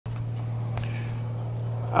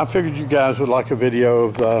I figured you guys would like a video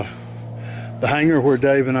of the hangar where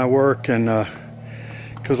Dave and I work, and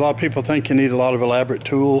because a lot of people think you need a lot of elaborate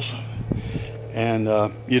tools, and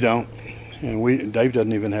you don't. And Dave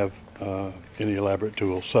doesn't even have any elaborate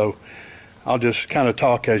tools. So I'll just kind of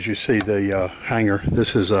talk as you see the hangar.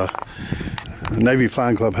 This is a Navy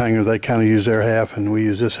Flying Club hangar. They kind of use their half, and we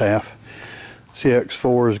use this half.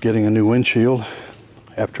 CX4 is getting a new windshield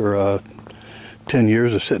after 10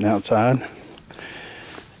 years of sitting outside.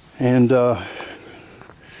 And of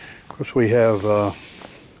course we have the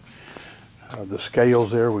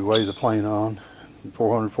scales there we weigh the plane on,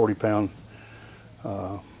 440-pound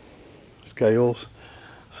scales.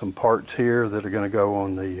 Some parts here that are going to go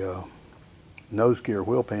on the nose gear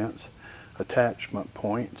wheel pants, attachment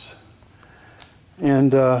points.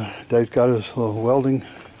 And Dave's got his little welding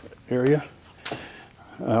area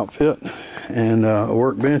outfit and a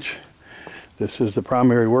workbench. This is the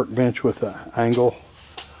primary workbench with an angle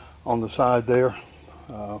on the side there,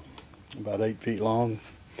 about 8 feet long,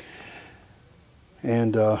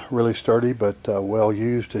 and really sturdy, but well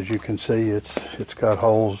used. As you can see, it's got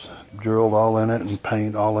holes drilled all in it and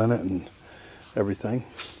paint all in it and everything.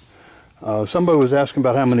 Somebody was asking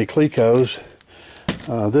about how many clecos.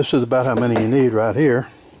 This is about how many you need right here.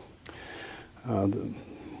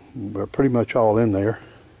 We're pretty much all in there,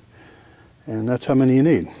 and that's how many you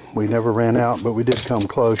need. We never ran out, but we did come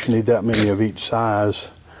close. You need that many of each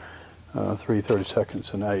size. 3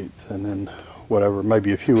 32nds and 1/8, and then whatever,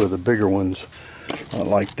 maybe a few of the bigger ones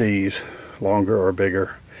like these, longer or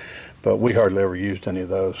bigger, but we hardly ever used any of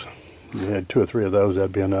those. If you had 2 or 3 of those,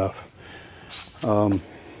 that'd be enough. A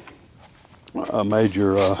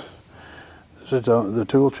major, this is the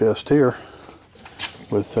tool chest here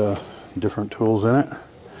with different tools in it.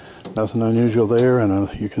 Nothing unusual there,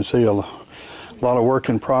 and you can see a lot of work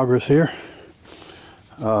in progress here.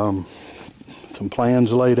 Some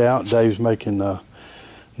plans laid out. Dave's making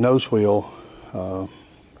nose wheel,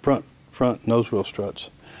 front nose wheel struts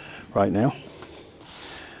right now.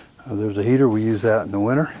 There's a heater. We use that in the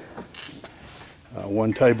winter.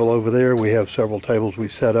 One table over there. We have several tables we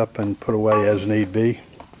set up and put away as need be.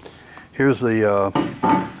 Here's the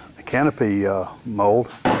canopy mold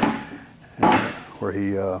where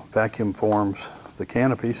he vacuum forms the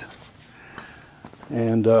canopies,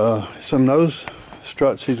 and some nose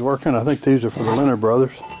struts he's working. I think these are for the Leonard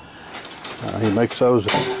brothers. He makes those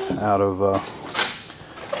out of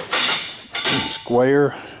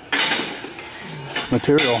square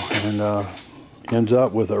material and ends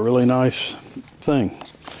up with a really nice thing.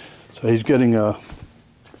 So he's getting a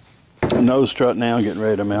nose strut now, getting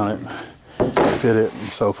ready to mount it, fit it, and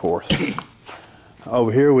so forth.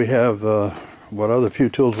 Over here we have what other few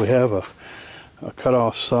tools we have, a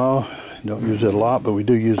cut-off saw. Don't use it a lot, but we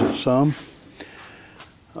do use it some.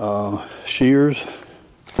 Shears,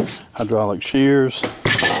 hydraulic shears,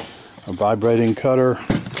 a vibrating cutter,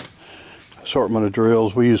 assortment of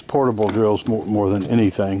drills. We use portable drills more than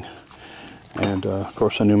anything, and of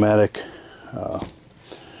course a pneumatic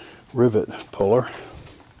rivet puller.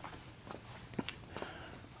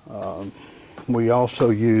 We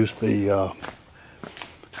also use the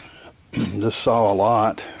this saw a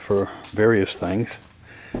lot for various things.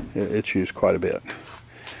 It's used quite a bit.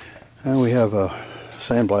 And we have a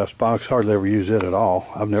sandblast box. Hardly ever use it at all.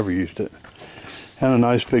 I've never used it. And a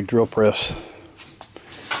nice big drill press.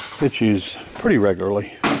 It's used pretty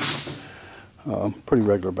regularly. Pretty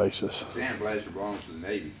regular basis. The sandblaster belongs to the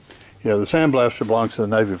Navy. Yeah, the sandblaster belongs to the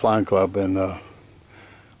Navy Flying Club, and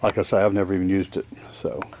like I say, I've never even used it.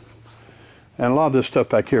 So, and a lot of this stuff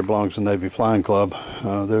back here belongs to the Navy Flying Club.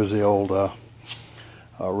 There's the old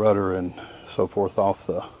rudder and so forth off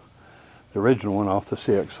the original one off the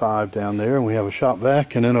CX5 down there, and we have a shop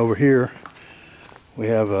vac, and then over here we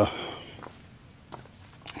have a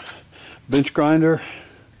bench grinder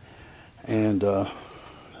and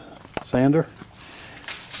sander,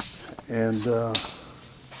 and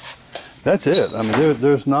that's it. I mean,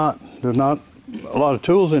 there's not a lot of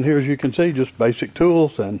tools in here, as you can see, just basic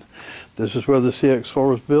tools. And this is where the CX4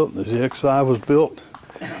 was built, the CX5 was built,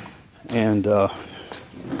 and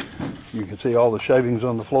you can see all the shavings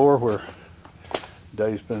on the floor where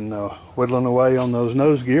Dave's been whittling away on those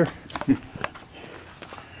nose gear.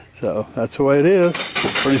 So that's the way it is.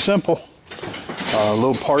 Pretty simple. A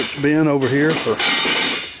little parts bin over here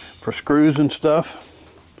for screws and stuff.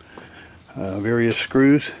 Various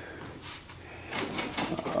screws.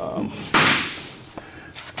 Our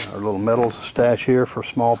little metal stash here for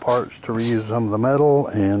small parts to reuse some of the metal,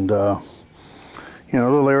 and you know,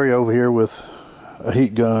 a little area over here with a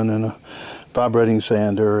heat gun and a vibrating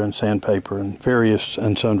sander and sandpaper and various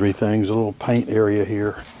and sundry things. A little paint area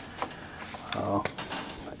here.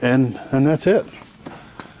 and that's it.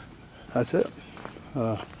 That's it.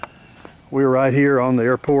 We're right here on the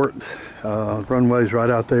airport. Runway's right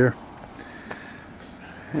out there.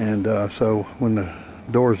 And so when the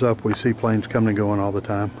door's up, we see planes coming and going all the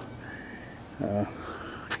time.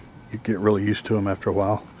 You get really used to them after a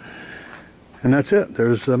while. And that's it.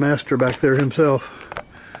 There's the master back there himself,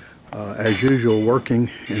 as usual, working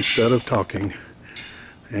instead of talking.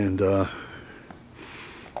 And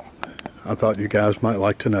I thought you guys might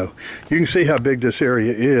like to know. You can see how big this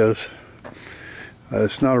area is.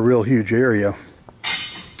 It's not a real huge area.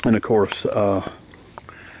 And of course,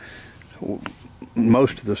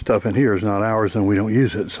 most of the stuff in here is not ours and we don't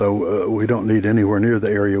use it. So we don't need anywhere near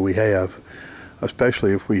the area we have,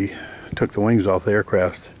 especially if we took the wings off the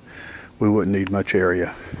aircraft. We wouldn't need much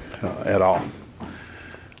area at all.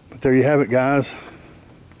 But there you have it, guys.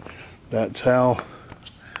 That's how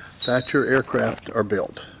Thatcher aircraft are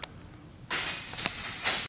built.